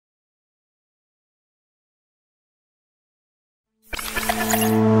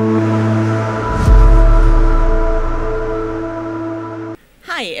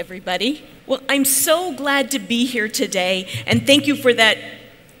everybody. Well, I'm so glad to be here today, and thank you for that.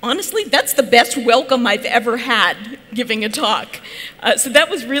 Honestly, that's the best welcome I've ever had giving a talk. So that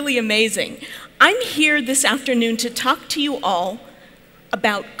was really amazing. I'm here this afternoon to talk to you all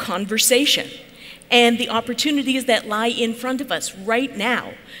about conversation and the opportunities that lie in front of us right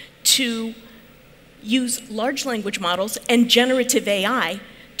now to use large language models and generative AI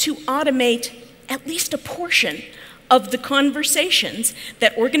to automate at least a portion of the conversations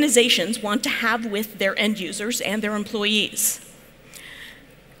that organizations want to have with their end users and their employees.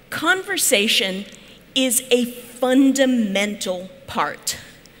 Conversation is a fundamental part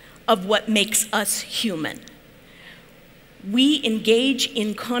of what makes us human. We engage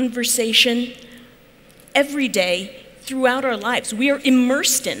in conversation every day throughout our lives. We are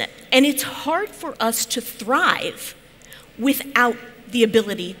immersed in it, and it's hard for us to thrive without the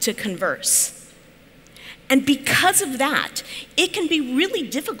ability to converse. And because of that, it can be really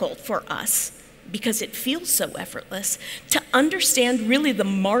difficult for us, because it feels so effortless, to understand really the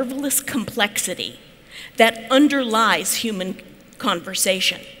marvelous complexity that underlies human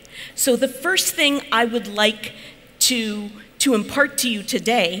conversation. So the first thing I would like to impart to you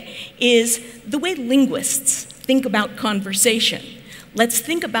today is the way linguists think about conversation. Let's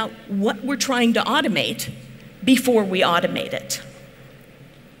think about what we're trying to automate before we automate it.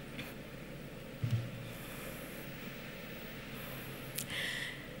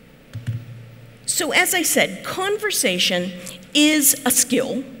 So as I said, conversation is a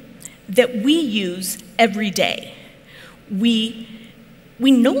skill that we use every day. We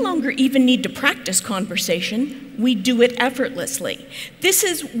no longer even need to practice conversation. We do it effortlessly. This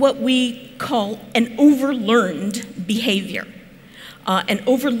is what we call an overlearned behavior. An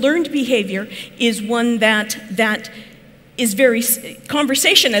overlearned behavior is one that is very,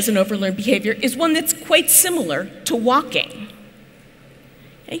 conversation as an overlearned behavior is one that's quite similar to walking.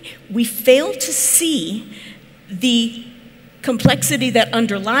 Okay? We fail to see the complexity that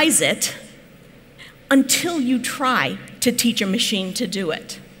underlies it until you try to teach a machine to do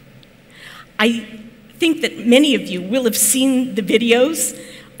it. I think that many of you will have seen the videos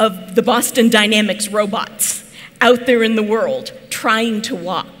of the Boston Dynamics robots out there in the world trying to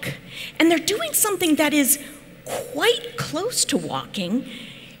walk. And they're doing something that is quite close to walking.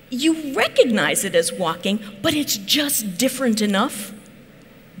 You recognize it as walking, but it's just different enough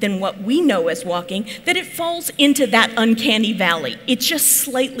than what we know as walking that it falls into that uncanny valley. It's just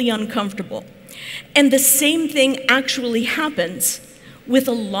slightly uncomfortable. And the same thing actually happens with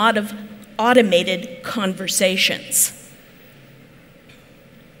a lot of automated conversations.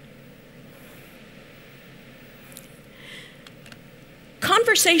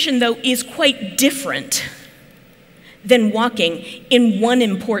 Conversation, though, is quite different than walking in one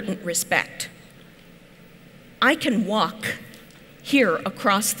important respect. I can walk here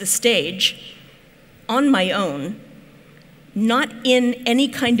across the stage on my own, not in any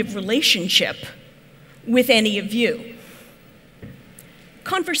kind of relationship with any of you.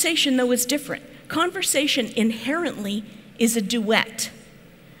 Conversation, though, is different. Conversation inherently is a duet.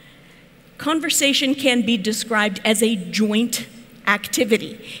 Conversation can be described as a joint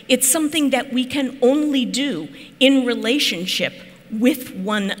activity. It's something that we can only do in relationship with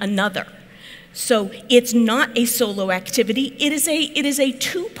one another. So it's not a solo activity, it is a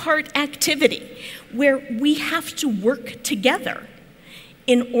two-part activity where we have to work together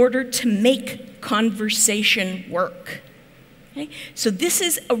in order to make conversation work. Okay? So this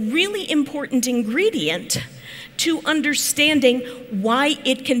is a really important ingredient to understanding why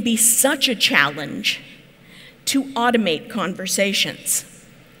it can be such a challenge to automate conversations.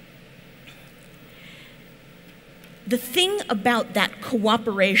 The thing about that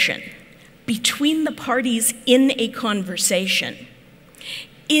cooperation between the parties in a conversation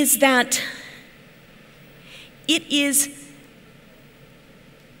is that it is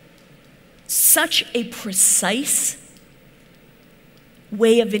such a precise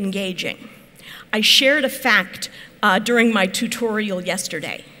way of engaging. I shared a fact during my tutorial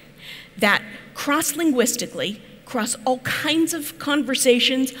yesterday that cross-linguistically, across all kinds of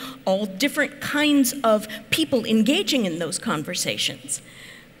conversations, all different kinds of people engaging in those conversations,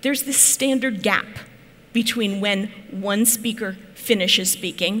 there's this standard gap between when one speaker finishes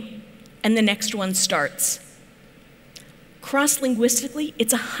speaking and the next one starts. Cross-linguistically,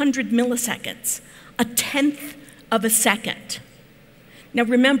 it's 100 milliseconds, a tenth of a second. Now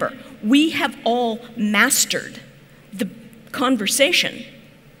remember, we have all mastered the conversation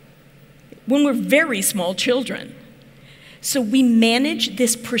when we're very small children. So we manage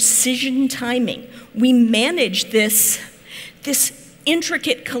this precision timing. We manage this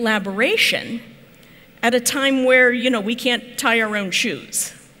intricate collaboration at a time where, we can't tie our own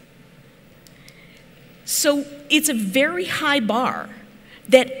shoes. So it's a very high bar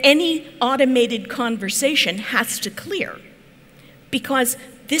that any automated conversation has to clear, because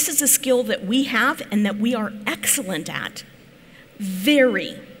this is a skill that we have and that we are excellent at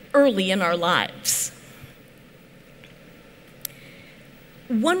very early in our lives.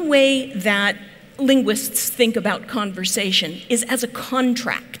 One way that linguists think about conversation is as a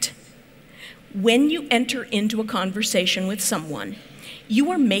contract. When you enter into a conversation with someone, you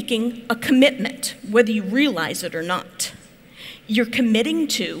are making a commitment, whether you realize it or not. You're committing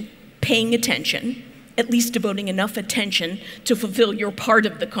to paying attention, at least devoting enough attention to fulfill your part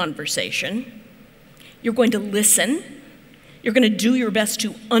of the conversation. You're going to listen. You're going to do your best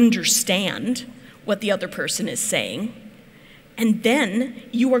to understand what the other person is saying. And then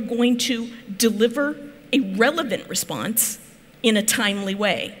you are going to deliver a relevant response in a timely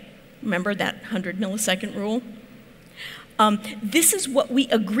way. Remember that 100 millisecond rule? This is what we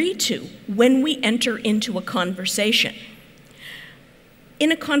agree to when we enter into a conversation.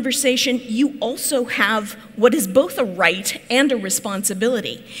 In a conversation, you also have what is both a right and a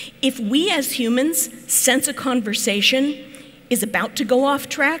responsibility. If we as humans sense a conversation is about to go off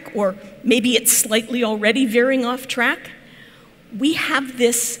track, or maybe it's slightly already veering off track, we have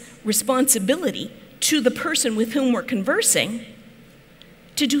this responsibility to the person with whom we're conversing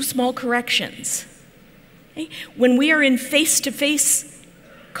to do small corrections. Okay? When we are in face-to-face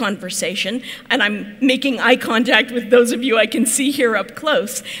conversation, and I'm making eye contact with those of you I can see here up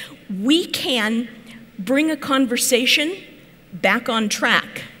close, we can bring a conversation back on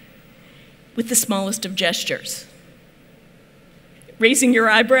track with the smallest of gestures. Raising your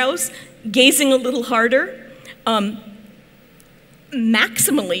eyebrows, gazing a little harder.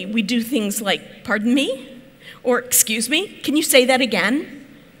 Maximally, we do things like, pardon me, or excuse me, can you say that again?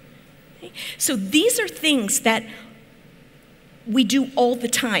 So these are things that we do all the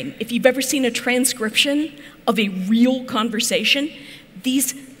time. If you've ever seen a transcription of a real conversation,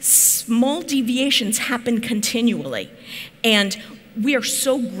 these small deviations happen continually. And we are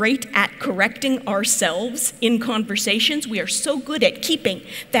so great at correcting ourselves in conversations. We are so good at keeping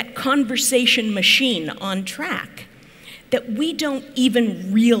that conversation machine on track that we don't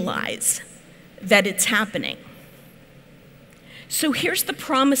even realize that it's happening. So here's the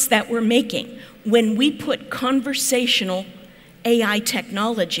promise that we're making when we put conversational AI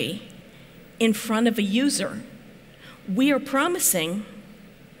technology in front of a user. We are promising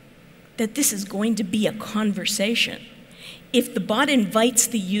that this is going to be a conversation. If the bot invites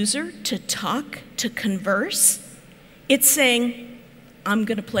the user to talk, to converse, it's saying, I'm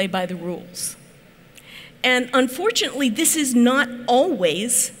going to play by the rules. And unfortunately, this is not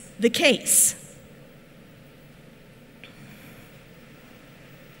always the case.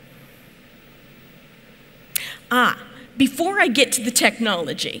 Before I get to the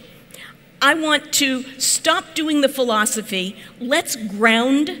technology, I want to stop doing the philosophy. Let's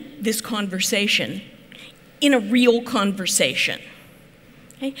ground this conversation in a real conversation.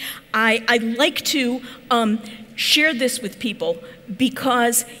 Okay? I like to share this with people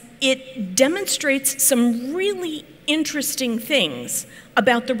because it demonstrates some really interesting things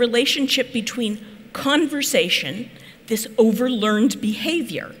about the relationship between conversation, this overlearned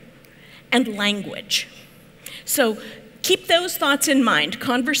behavior, and language. So keep those thoughts in mind,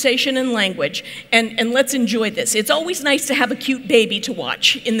 conversation and language, and let's enjoy this. It's always nice to have a cute baby to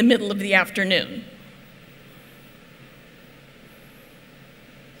watch in the middle of the afternoon.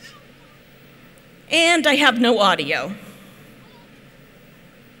 And I have no audio.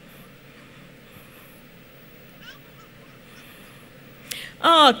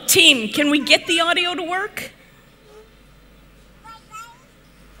 Oh, team, can we get the audio to work?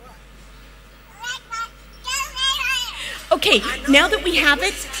 Okay, now that we have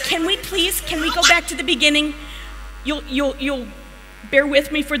it, can we go back to the beginning? You'll bear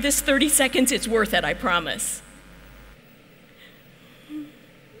with me for this 30 seconds. It's worth it, I promise.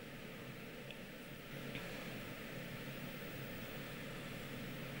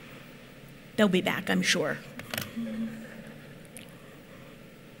 They'll be back, I'm sure.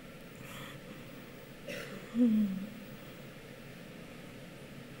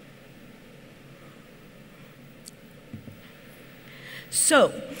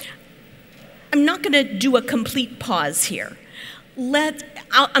 So, I'm not going to do a complete pause here.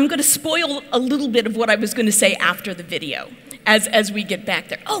 I'm going to spoil a little bit of what I was going to say after the video as we get back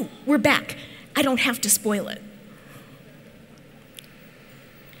there. Oh, we're back. I don't have to spoil it.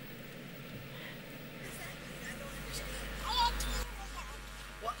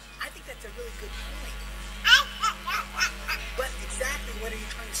 Well, I think that's a really good point. But exactly what are you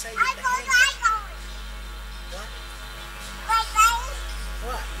trying to say with the handshake? What?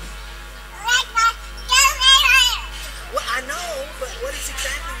 What?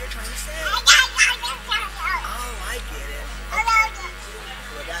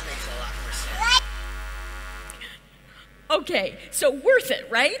 Okay, so worth it,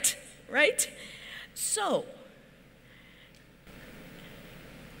 right? Right? So,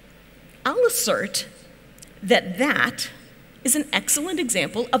 I'll assert that that is an excellent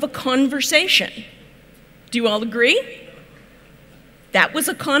example of a conversation. Do you all agree? That was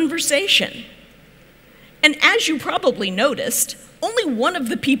a conversation. And as you probably noticed, only one of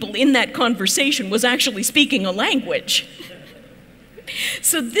the people in that conversation was actually speaking a language.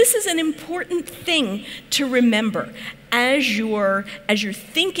 So this is an important thing to remember as you're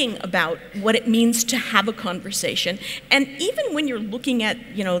thinking about what it means to have a conversation. And even when you're looking at,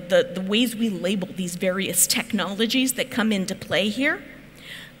 the ways we label these various technologies that come into play here,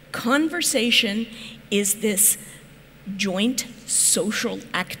 conversation is this joint social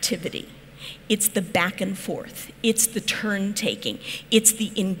activity. It's the back and forth. It's the turn taking. It's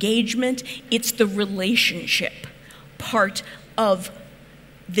the engagement. It's the relationship part of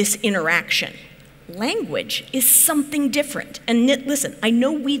this interaction. Language is something different. And listen, I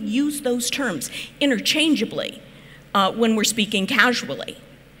know we use those terms interchangeably when we're speaking casually.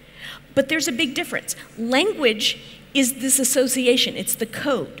 But there's a big difference. Language is this association. It's the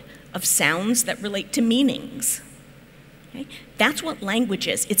code of sounds that relate to meanings. Okay? That's what language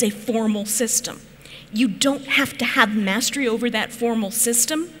is. It's a formal system. You don't have to have mastery over that formal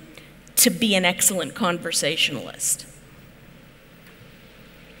system to be an excellent conversationalist.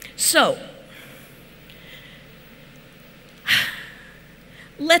 So,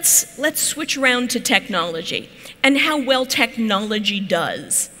 let's switch around to technology and how well technology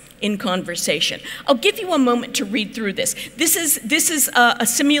does in conversation. I'll give you a moment to read through this. This is a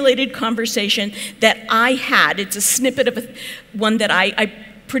simulated conversation that I had. It's a snippet of one that I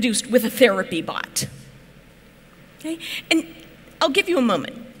produced with a therapy bot. Okay? And I'll give you a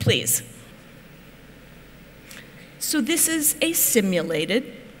moment, please. So this is a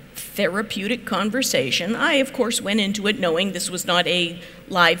simulated therapeutic conversation. I, of course, went into it knowing this was not a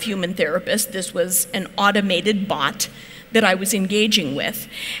live human therapist. This was an automated bot that I was engaging with.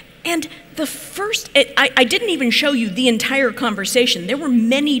 And the first, I didn't even show you the entire conversation. There were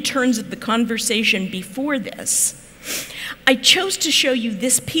many turns of the conversation before this. I chose to show you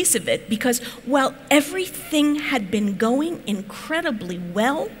this piece of it because while everything had been going incredibly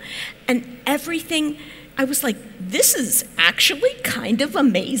well and everything, I was like, this is actually kind of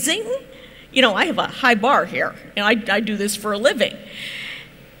amazing. I have a high bar here. I do this for a living.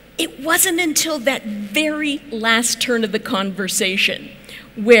 It wasn't until that very last turn of the conversation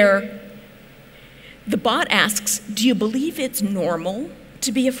where the bot asks, do you believe it's normal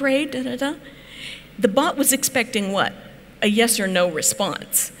to be afraid? Da, da, da. The bot was expecting what? A yes or no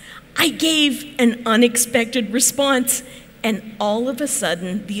response. I gave an unexpected response, and all of a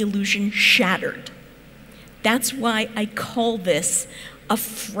sudden, the illusion shattered. That's why I call this a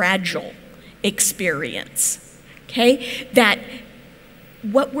fragile experience, okay? That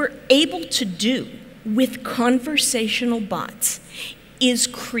what we're able to do with conversational bots is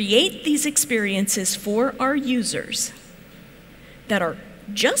create these experiences for our users that are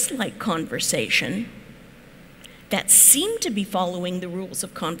just like conversation, that seem to be following the rules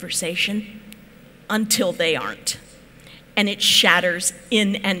of conversation until they aren't. And it shatters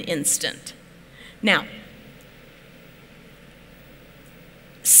in an instant. Now,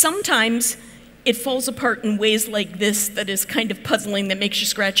 sometimes it falls apart in ways like this that is kind of puzzling, that makes you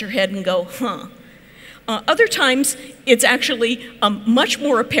scratch your head and go, huh. Other times, it's actually much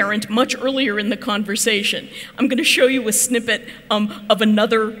more apparent much earlier in the conversation. I'm going to show you a snippet of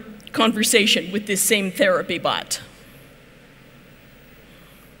another conversation with this same therapy bot.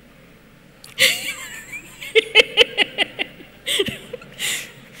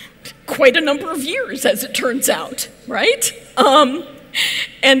 Quite a number of years, as it turns out, right?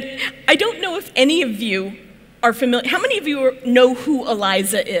 And I don't know if any of you are familiar. How many of you know who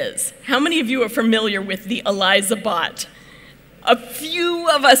Eliza is? How many of you are familiar with the Eliza bot? A few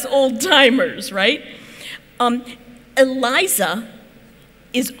of us old timers, right? Eliza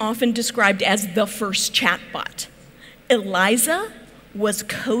is often described as the first chatbot. Eliza was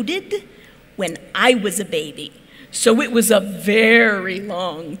coded when I was a baby, so it was a very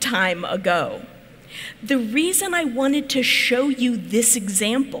long time ago. The reason I wanted to show you this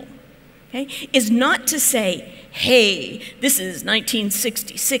example, okay, is not to say, hey, this is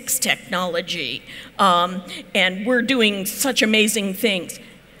 1966 technology, and we're doing such amazing things.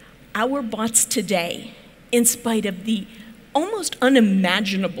 Our bots today, in spite of the almost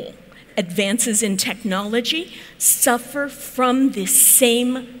unimaginable advances in technology, suffer from this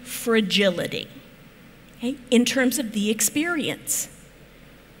same fragility, okay, in terms of the experience.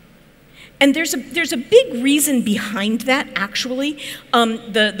 And there's a big reason behind that, actually.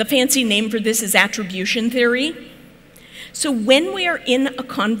 The fancy name for this is attribution theory. So when we are in a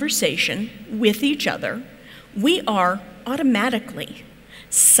conversation with each other, we are automatically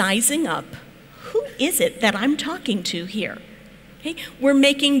sizing up, who is it that I'm talking to here? Okay? We're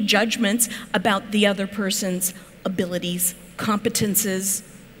making judgments about the other person's abilities, competences,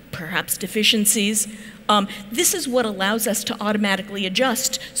 perhaps deficiencies. This is what allows us to automatically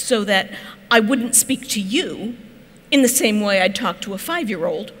adjust so that I wouldn't speak to you in the same way I'd talk to a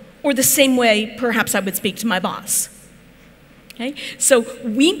 5-year-old, or the same way perhaps I would speak to my boss. Okay? So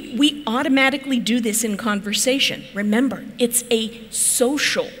we automatically do this in conversation. Remember, it's a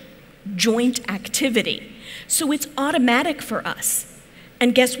social joint activity. So it's automatic for us.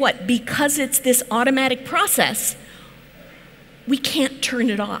 And guess what? Because it's this automatic process, we can't turn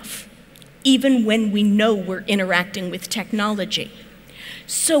it off, even when we know we're interacting with technology.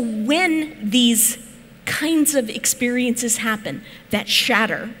 So when these kinds of experiences happen that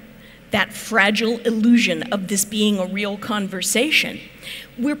shatter that fragile illusion of this being a real conversation,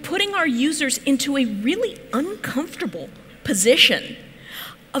 we're putting our users into a really uncomfortable position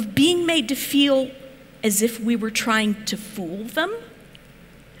of being made to feel as if we were trying to fool them,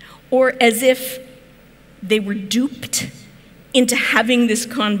 or as if they were duped into having this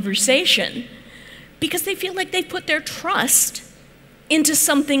conversation because they feel like they put their trust into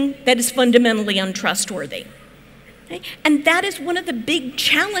something that is fundamentally untrustworthy. Okay? And that is one of the big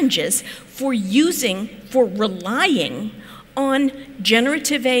challenges for relying on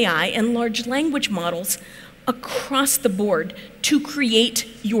generative AI and large language models across the board to create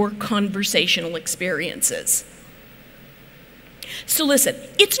your conversational experiences. So listen,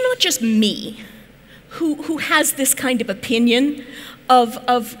 it's not just me who has this kind of opinion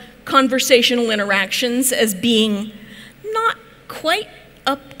of conversational interactions as being not quite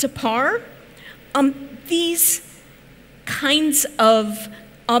up to par. These kinds of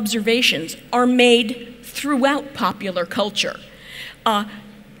observations are made throughout popular culture.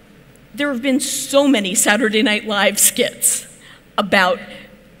 There have been so many Saturday Night Live skits about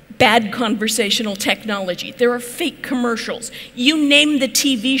bad conversational technology. There are fake commercials. You name the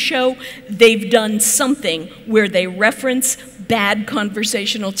TV show, they've done something where they reference bad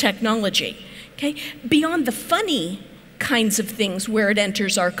conversational technology. Okay? Beyond the funny kinds of things where it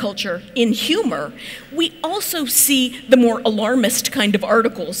enters our culture in humor, we also see the more alarmist kind of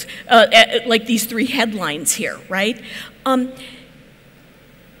articles, like these 3 headlines here, right? A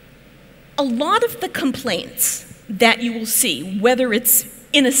lot of the complaints that you will see, whether it's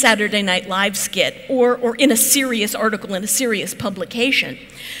in a Saturday Night Live skit or in a serious article in a serious publication,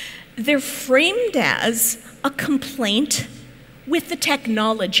 they're framed as a complaint with the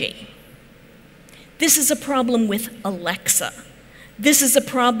technology. This is a problem with Alexa. This is a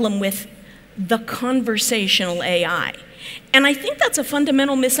problem with the conversational AI. And I think that's a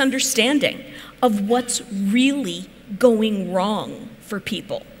fundamental misunderstanding of what's really going wrong for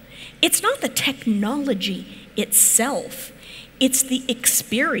people. It's not the technology itself, it's the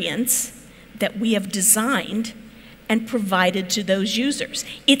experience that we have designed and provided to those users.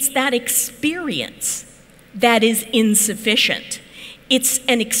 It's that experience that is insufficient. It's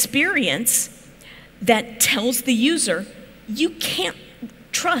an experience that tells the user, you can't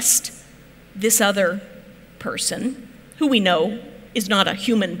trust this other person, who we know is not a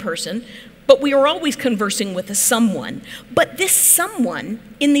human person, but we are always conversing with a someone. But this someone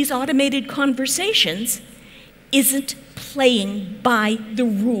in these automated conversations isn't playing by the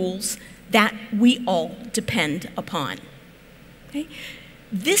rules that we all depend upon. Okay?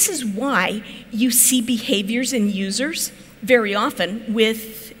 This is why you see behaviors in users very often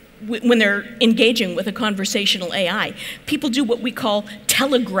when they're engaging with a conversational AI. People do what we call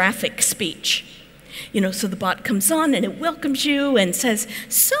telegraphic speech. You know, so the bot comes on and it welcomes you and says,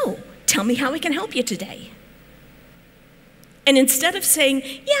 so, tell me how I can help you today. And instead of saying,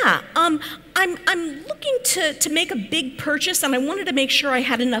 yeah, I'm looking to make a big purchase and I wanted to make sure I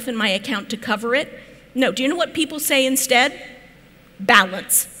had enough in my account to cover it. No, do you know what people say instead?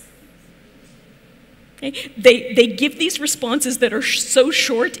 Balance. Okay? They give these responses that are so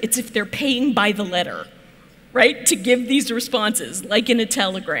short, it's if they're paying by the letter, right? To give these responses, like in a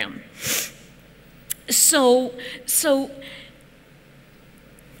telegram. So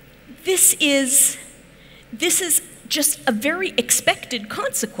this is just a very expected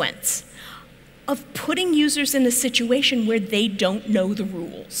consequence of putting users in a situation where they don't know the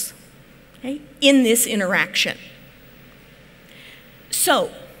rules, okay, in this interaction.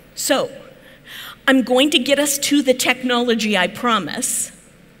 So, I'm going to get us to the technology, I promise,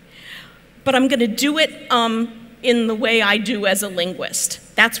 but I'm going to do it in the way I do as a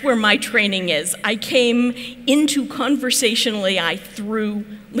linguist. That's where my training is. I came into conversational AI through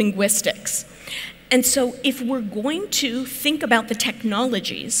linguistics. And so if we're going to think about the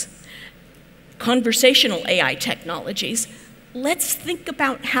technologies, conversational AI technologies, let's think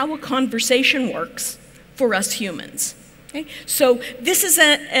about how a conversation works for us humans. Okay? So this is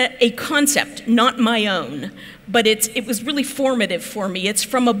a concept, not my own, but it was really formative for me. It's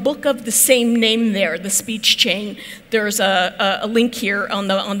from a book of the same name there, The Speech Chain. There's a link here on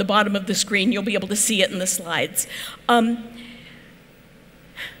the bottom of the screen. You'll be able to see it in the slides.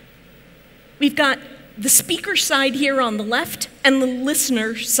 We've got the speaker side here on the left and the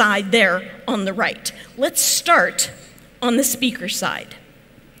listener side there on the right. Let's start on the speaker side.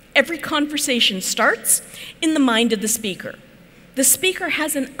 Every conversation starts in the mind of the speaker. The speaker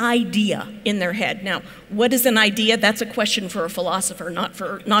has an idea in their head. Now, what is an idea? That's a question for a philosopher, not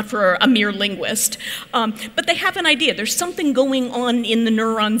for a mere linguist. But they have an idea. There's something going on in the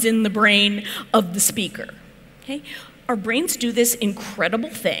neurons in the brain of the speaker. Okay? Our brains do this incredible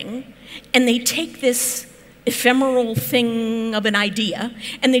thing, and they take this ephemeral thing of an idea,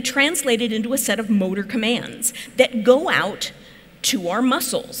 and they translate it into a set of motor commands that go out to our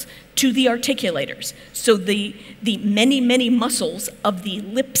muscles, to the articulators. So the many, many muscles of the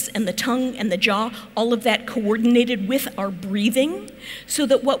lips and the tongue and the jaw, all of that coordinated with our breathing, so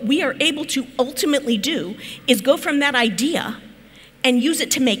that what we are able to ultimately do is go from that idea and use it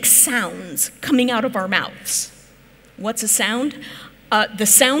to make sounds coming out of our mouths. What's a sound? The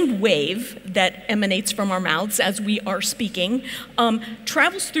sound wave that emanates from our mouths as we are speaking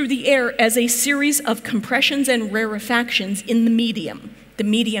travels through the air as a series of compressions and rarefactions in the medium. The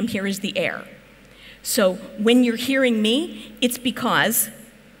medium here is the air. So when you're hearing me, it's because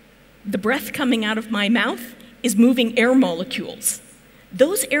the breath coming out of my mouth is moving air molecules.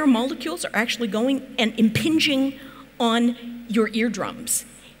 Those air molecules are actually going and impinging on your eardrums.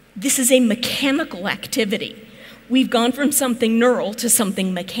 This is a mechanical activity. We've gone from something neural to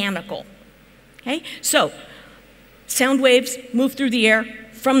something mechanical. Okay? So, sound waves move through the air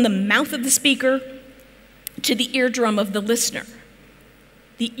from the mouth of the speaker to the eardrum of the listener.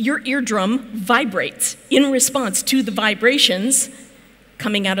 Your eardrum vibrates in response to the vibrations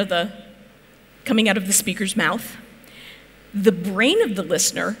coming out of the speaker's mouth. The brain of the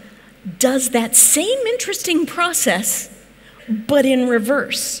listener does that same interesting process, but in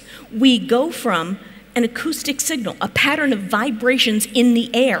reverse. We go from an acoustic signal, a pattern of vibrations in the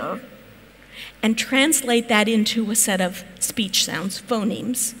air, and translate that into a set of speech sounds,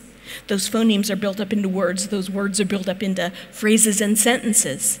 phonemes. Those phonemes are built up into words. Those words are built up into phrases and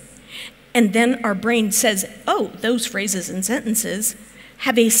sentences. And then our brain says, oh, those phrases and sentences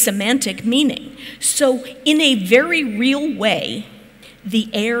have a semantic meaning. So in a very real way, the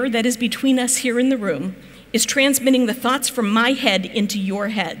air that is between us here in the room is transmitting the thoughts from my head into your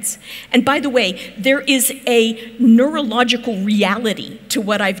heads. And by the way, there is a neurological reality to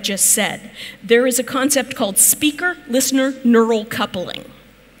what I've just said. There is a concept called speaker-listener neural coupling.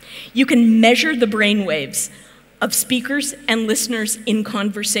 You can measure the brain waves of speakers and listeners in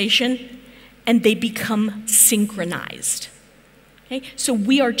conversation, and they become synchronized. Okay? So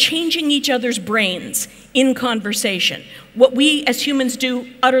we are changing each other's brains in conversation. What we as humans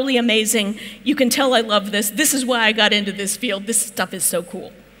do, utterly amazing. You can tell I love this. This is why I got into this field. This stuff is so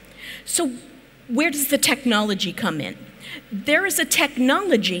cool. So where does the technology come in? There is a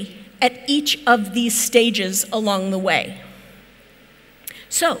technology at each of these stages along the way.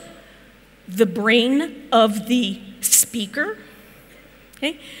 So the brain of the speaker,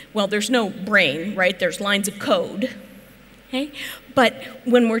 okay? Well, there's no brain, right? There's lines of code. Okay? But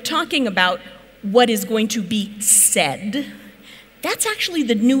when we're talking about what is going to be said, that's actually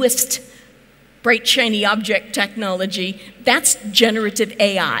the newest bright, shiny object technology. That's generative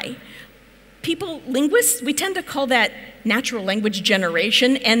AI. People, linguists, we tend to call that natural language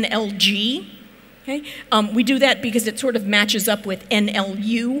generation, NLG. Okay? We do that because it sort of matches up with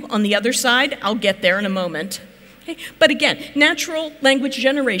NLU on the other side. I'll get there in a moment. Okay? But again, natural language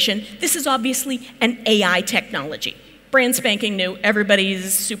generation, this is obviously an AI technology. Brand spanking new,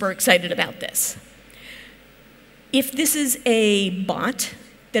 everybody's super excited about this. If this is a bot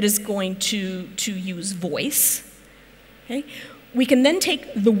that is going to use voice, okay, we can then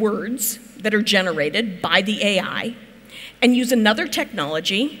take the words that are generated by the AI and use another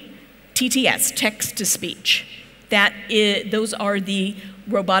technology, TTS, text-to-speech. Those are the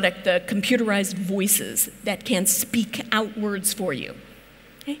robotic, the computerized voices that can speak out words for you.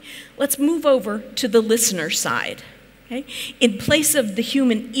 Okay? Let's move over to the listener side. Okay? In place of the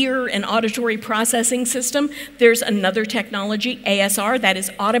human ear and auditory processing system, there's another technology, ASR, that is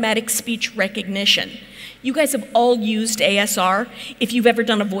automatic speech recognition. You guys have all used ASR. If you've ever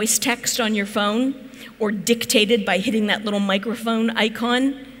done a voice text on your phone or dictated by hitting that little microphone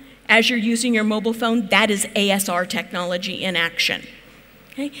icon as you're using your mobile phone, that is ASR technology in action.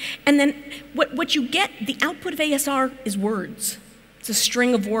 Okay? And then what you get, the output of ASR is words. It's a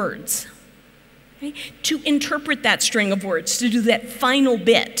string of words. Okay? To interpret that string of words, to do that final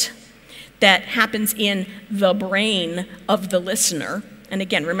bit that happens in the brain of the listener, and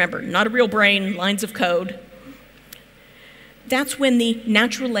again, remember, not a real brain, lines of code, that's when the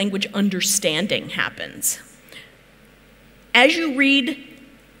natural language understanding happens. As you read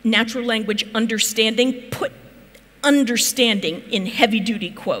natural language understanding, put understanding in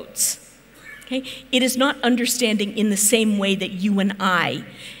heavy-duty quotes. Okay? It is not understanding in the same way that you and I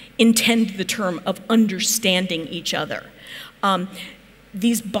intend the term of understanding each other.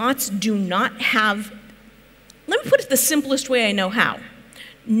 These bots do not have, let me put it the simplest way I know how.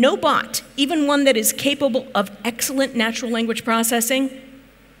 No bot, even one that is capable of excellent natural language processing,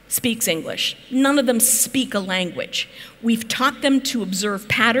 speaks English. None of them speak a language. We've taught them to observe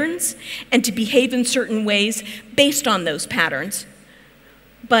patterns and to behave in certain ways based on those patterns,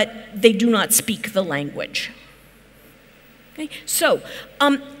 but they do not speak the language. Okay? So,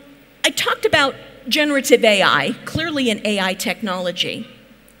 I talked about generative AI, clearly an AI technology,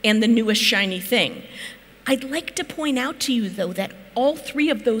 and the newest shiny thing. I'd like to point out to you, though, that all three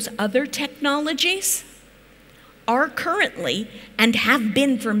of those other technologies are currently, and have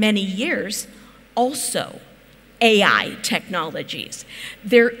been for many years, also AI technologies.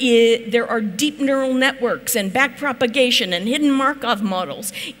 There are deep neural networks and backpropagation and hidden Markov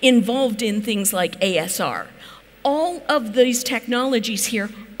models involved in things like ASR. All of these technologies here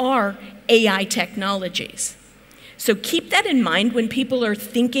are AI technologies. So keep that in mind when people are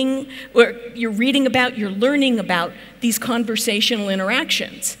thinking, or you're reading about, you're learning about these conversational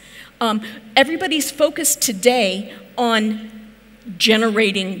interactions. Everybody's focused today on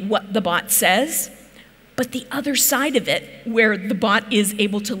generating what the bot says, but the other side of it, where the bot is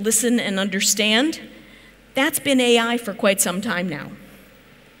able to listen and understand, that's been AI for quite some time now.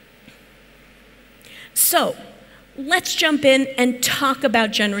 So, let's jump in and talk about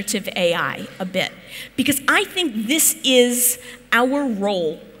generative AI a bit, because I think this is our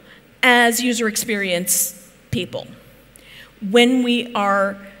role as user experience people. When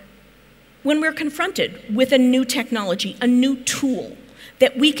we're confronted with a new technology, a new tool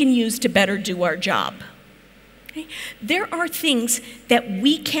that we can use to better do our job. Okay? There are things that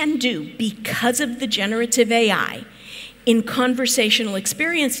we can do because of the generative AI in conversational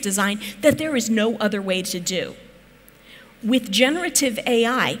experience design that there is no other way to do. With generative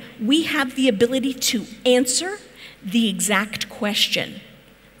AI, we have the ability to answer the exact question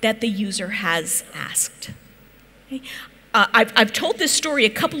that the user has asked. Okay? I've told this story a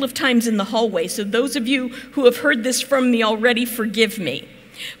couple of times in the hallway, so those of you who have heard this from me already, forgive me.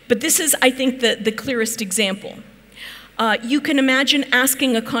 But this is, I think, the clearest example. You can imagine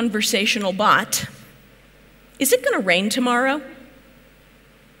asking a conversational bot, is it going to rain tomorrow?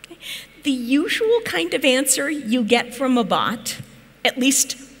 The usual kind of answer you get from a bot, at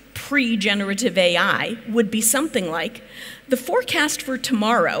least pre-generative AI, would be something like, the forecast for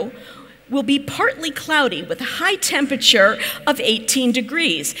tomorrow will be partly cloudy with a high temperature of 18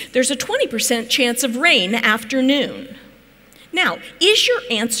 degrees. There's a 20% chance of rain afternoon. Now, is your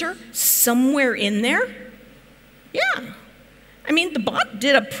answer somewhere in there? Yeah. I mean, the bot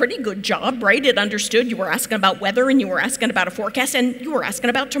did a pretty good job, right? It understood you were asking about weather and you were asking about a forecast and you were asking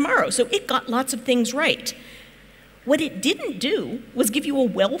about tomorrow. So it got lots of things right. What it didn't do was give you a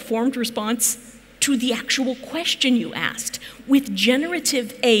well-formed response to the actual question you asked. With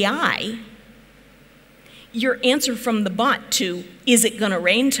generative AI, your answer from the bot to, is it gonna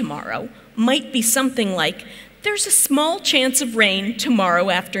rain tomorrow, might be something like, there's a small chance of rain tomorrow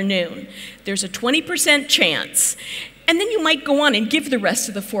afternoon. There's a 20% chance. And then you might go on and give the rest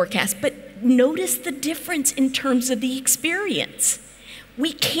of the forecast, but notice the difference in terms of the experience.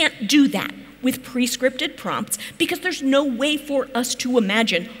 We can't do that with pre-scripted prompts because there's no way for us to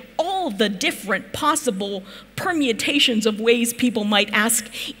imagine all the different possible permutations of ways people might ask,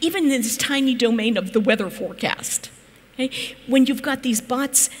 even in this tiny domain of the weather forecast. Okay? When you've got these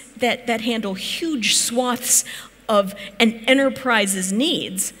bots that handle huge swaths of an enterprise's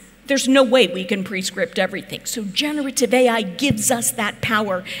needs, there's no way we can pre-script everything. So generative AI gives us that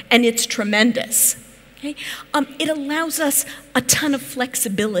power, and it's tremendous. Okay? It allows us a ton of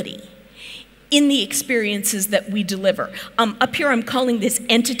flexibility in the experiences that we deliver. Up here, I'm calling this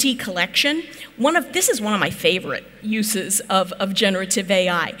entity collection. This is one of my favorite uses of generative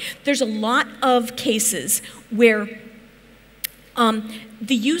AI. There's a lot of cases where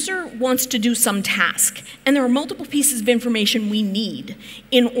the user wants to do some task, and there are multiple pieces of information we need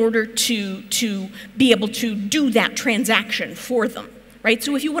in order to be able to do that transaction for them, right?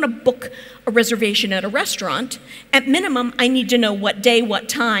 So if you want to book a reservation at a restaurant, at minimum, I need to know what day, what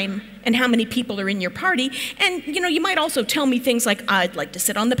time, and how many people are in your party. And you might also tell me things like, I'd like to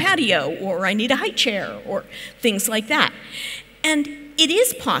sit on the patio, or I need a high chair, or things like that. And it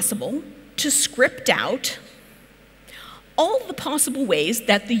is possible to script out all the possible ways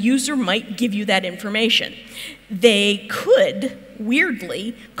that the user might give you that information. They could,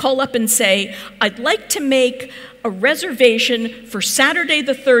 weirdly, call up and say, I'd like to make a reservation for Saturday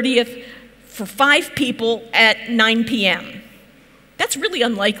the 30th for 5 people at 9 p.m. That's really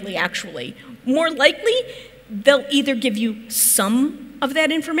unlikely, actually. More likely, they'll either give you some of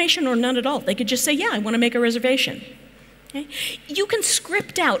that information or none at all. They could just say, yeah, I want to make a reservation. Okay? You can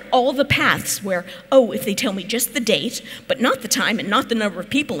script out all the paths where, oh, if they tell me just the date, but not the time and not the number of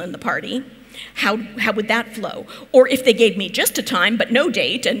people in the party, how would that flow? Or if they gave me just a time but no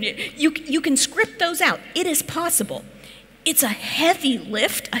date, and you can script those out. It is possible. It's a heavy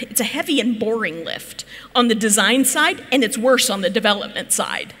lift. It's a heavy and boring lift on the design side, and it's worse on the development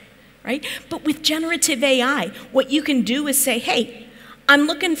side, right? But with generative AI, what you can do is say, hey, I'm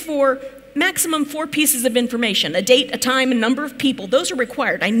looking for maximum 4 pieces of information, a date, a time, a number of people. Those are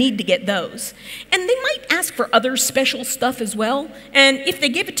required. I need to get those. And they might ask for other special stuff as well. And if they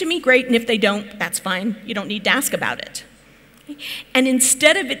give it to me, great. And if they don't, that's fine. You don't need to ask about it. And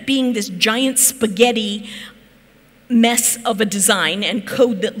instead of it being this giant spaghetti mess of a design and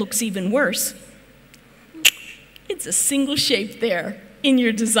code that looks even worse, it's a single shape there in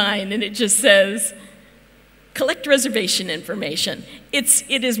your design, and it just says, collect reservation information.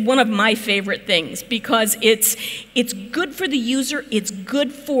 It is one of my favorite things because it's good for the user, it's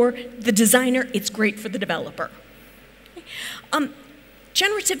good for the designer, it's great for the developer.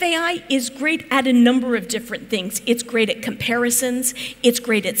 Generative AI is great at a number of different things. It's great at comparisons, it's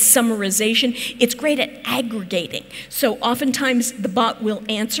great at summarization, it's great at aggregating. So oftentimes the bot will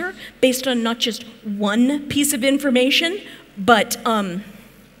answer based on not just one piece of information, but, oh,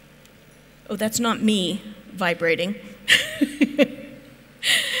 that's not me vibrating.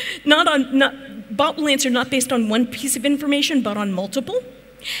 Bot will answer not based on one piece of information, but on multiple.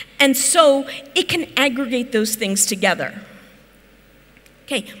 And so it can aggregate those things together.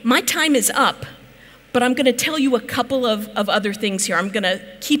 Okay, my time is up, but I'm going to tell you a couple of other things here. I'm going to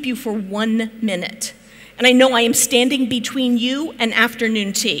keep you for 1 minute. And I know I am standing between you and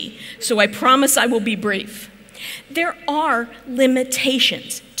afternoon tea, so I promise I will be brief. There are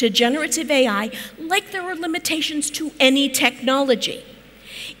limitations to generative AI, like there are limitations to any technology.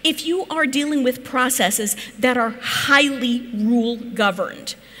 If you are dealing with processes that are highly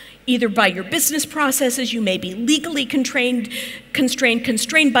rule-governed, either by your business processes, you may be legally constrained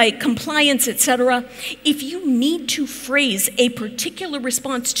by compliance, etc. If you need to phrase a particular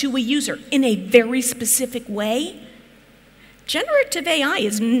response to a user in a very specific way, generative AI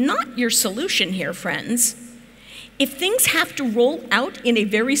is not your solution here, friends. If things have to roll out in a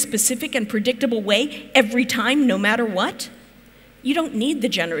very specific and predictable way every time, no matter what, you don't need the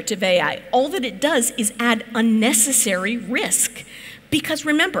generative AI. All that it does is add unnecessary risk. Because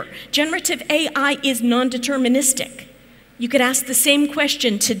remember, generative AI is non-deterministic. You could ask the same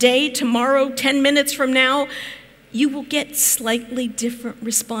question today, tomorrow, 10 minutes from now. You will get slightly different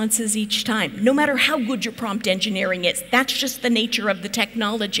responses each time, no matter how good your prompt engineering is. That's just the nature of the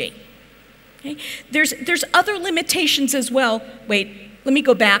technology. Okay? There's other limitations as well. Wait, let me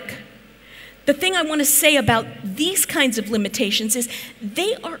go back. The thing I want to say about these kinds of limitations is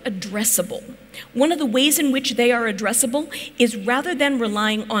they are addressable. One of the ways in which they are addressable is rather than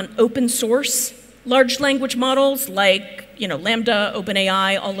relying on open source large language models like Lambda,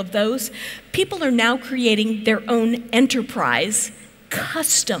 OpenAI, all of those, people are now creating their own enterprise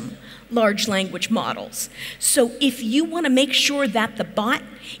custom large language models. So if you want to make sure that the bot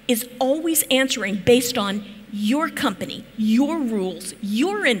is always answering based on your company, your rules,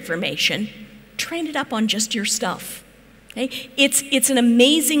 your information, train it up on just your stuff. Okay? It's an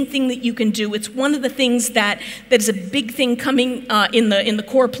amazing thing that you can do. It's one of the things that is a big thing coming in the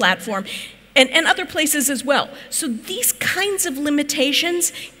core platform and other places as well. So these kinds of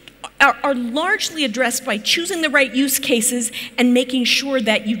limitations are largely addressed by choosing the right use cases and making sure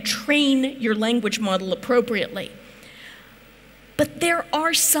that you train your language model appropriately. But there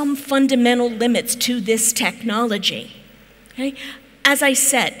are some fundamental limits to this technology. Okay? As I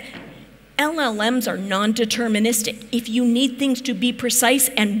said, LLMs are non-deterministic. If you need things to be precise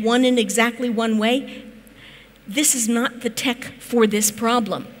and one in exactly one way, this is not the tech for this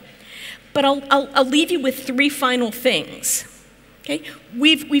problem. But I'll leave you with 3 final things. Okay?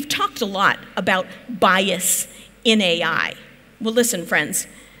 We've talked a lot about bias in AI. Well, listen, friends,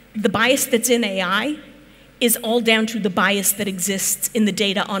 the bias that's in AI is all down to the bias that exists in the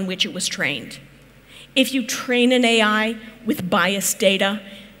data on which it was trained. If you train an AI with biased data,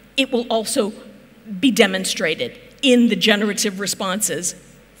 it will also be demonstrated in the generative responses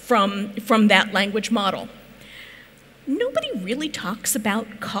from that language model. Nobody really talks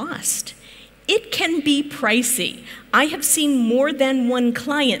about cost. It can be pricey. I have seen more than one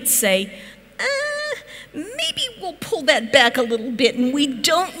client say, maybe we'll pull that back a little bit and we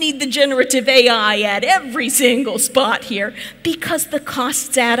don't need the generative AI at every single spot here because the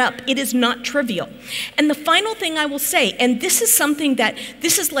costs add up. It is not trivial. And the final thing I will say, and this is something that,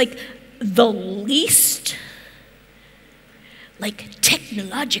 this is like the least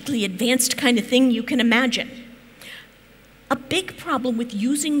technologically advanced kind of thing you can imagine. A big problem with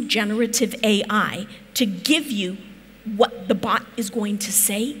using generative AI to give you what the bot is going to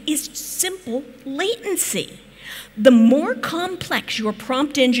say is simple latency. The more complex your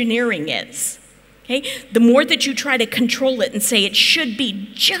prompt engineering is, okay, the more that you try to control it and say it should be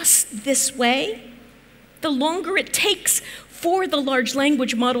just this way, the longer it takes for the large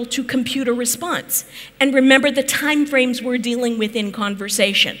language model to compute a response. And remember the time frames we're dealing with in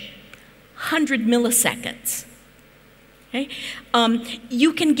conversation, 100 milliseconds. Okay?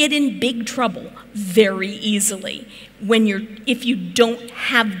 You can get in big trouble very easily if you don't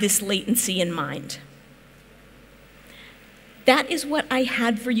have this latency in mind. That is what I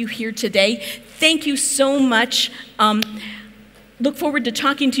had for you here today. Thank you so much. Look forward to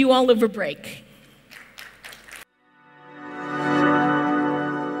talking to you all over break.